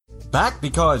Back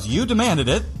because you demanded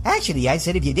it. Actually, I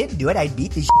said if you didn't do it, I'd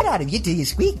beat the shit out of you till you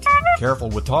squeaked. Careful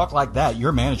with talk like that,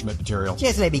 you're management material.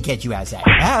 Just let me catch you outside.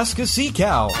 Ask a sea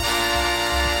cow.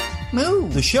 Moo.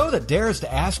 The show that dares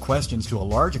to ask questions to a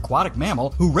large aquatic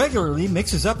mammal who regularly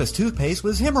mixes up his toothpaste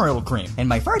with hemorrhoidal cream. And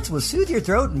my farts will soothe your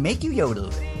throat and make you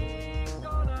yodel.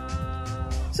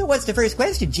 So what's the first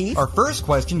question, Chief? Our first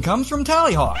question comes from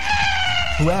Tallyhawk,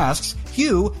 who asks,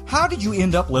 Hugh, how did you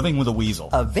end up living with a weasel?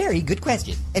 A very good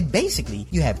question. And basically,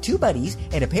 you have two buddies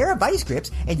and a pair of vice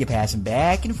grips, and you pass them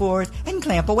back and forth and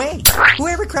clamp away.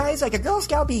 Whoever cries like a Girl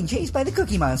Scout being chased by the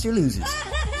Cookie Monster loses.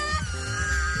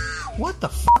 What the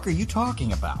fuck are you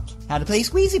talking about? How to play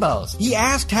squeezy balls. He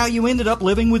asked how you ended up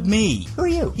living with me. Who are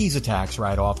you? He's a tax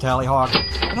write-off, Tallyhawk,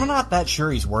 and I'm not that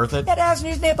sure he's worth it. That ass in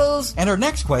his nipples. And our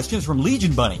next question is from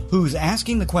Legion Bunny, who's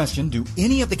asking the question, do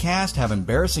any of the cast have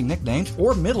embarrassing nicknames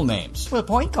or middle names? Well,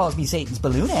 Point calls me Satan's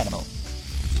balloon animal.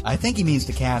 I think he means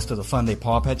the cast of the Fun Day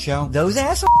Paw Pet Show. Those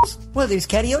assholes? Well, there's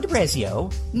Catio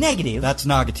Depressio, Negative. That's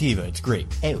Negativa, it's Greek.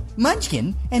 Oh,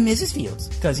 Munchkin and Mrs. Fields,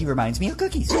 because he reminds me of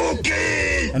cookies.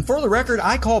 And for the record,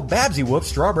 I call Babsy Whoop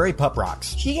Strawberry Pup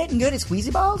Rocks. She getting good at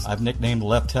squeezy balls? I've nicknamed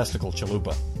Left Testicle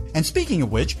Chalupa. And speaking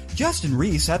of which, Justin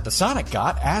Reese at the Sonic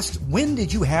Got asked, when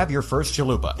did you have your first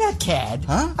chalupa? That cad.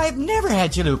 Huh? I've never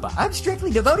had chalupa. I'm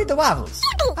strictly devoted to waffles.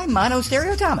 I'm Mono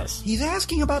Stereo Thomas. He's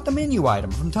asking about the menu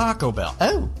item from Taco Bell.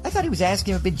 Oh, I thought he was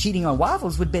asking if I've been cheating on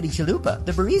waffles with Betty Chalupa,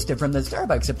 the barista from the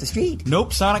Starbucks up the street.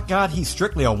 Nope, Sonic God, he's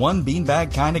strictly a one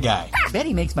beanbag kind of guy.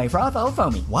 Betty makes my froth all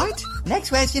foamy. What? Next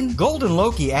question. Golden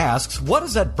Loki asks, what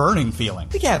is that burning feeling?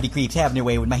 The cavity creeps having their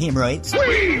way with my hemorrhoids.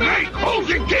 We make holes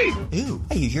in teeth! Ooh,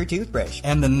 I use your toothbrush.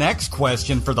 And the next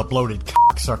question for the bloated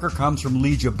cocksucker comes from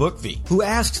Legia Bookvie, who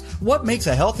asks, what makes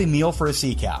a healthy meal for a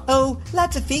sea cow? Oh,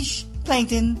 lots of fish,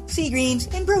 plankton, sea greens,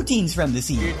 and proteins from the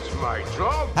sea. It's my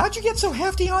job. How'd you get so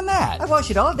hefty on that? I wash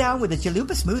it all down with a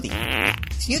chalupa smoothie.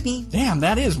 Excuse me. Damn,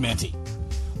 that is minty.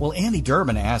 Well, Andy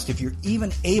Durbin asked if you're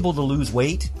even able to lose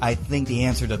weight. I think the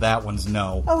answer to that one's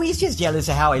no. Oh, he's just jealous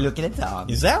of how I look in a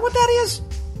thong. Is that what that is?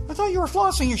 I thought you were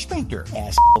flossing your sphincter.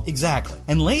 Asshole. Exactly.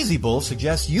 And Lazy Bull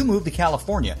suggests you move to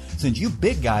California, since you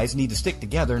big guys need to stick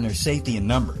together and there's safety in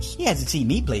numbers. He hasn't seen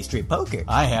me play strip poker.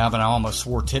 I have, and I almost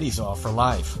swore titties off for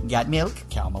life. Got milk?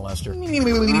 Cow molester.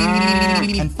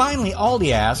 And finally,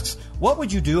 Aldi asks, what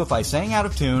would you do if I sang out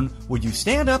of tune? Would you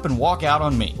stand up and walk out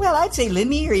on me? Well, I'd say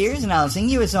lend me your ears and I'll sing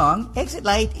you a song. Exit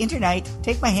light, enter night,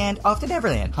 take my hand off to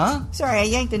Neverland. Huh? Sorry, I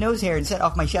yanked the nose hair and set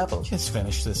off my shuffle. Just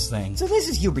finish this thing. So this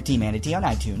is Hubert T. Manatee on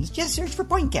iTunes. Just search for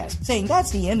Pointcast, saying that's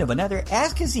the end of another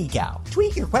Ask a Sea Cow.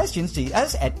 Tweet your questions to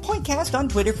us at Pointcast on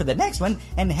Twitter for the next one,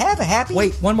 and have a happy...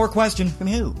 Wait, one more question. From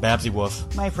who? Babsy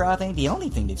Wolf. My froth ain't the only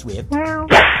thing that's whipped.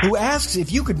 Who asks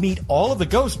if you could meet all of the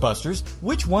Ghostbusters,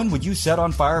 which one would you set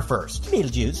on fire first?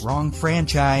 Beetlejuice. Wrong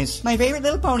franchise. My favorite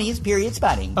little pony is Period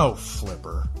Spotting. Oh,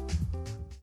 Flipper.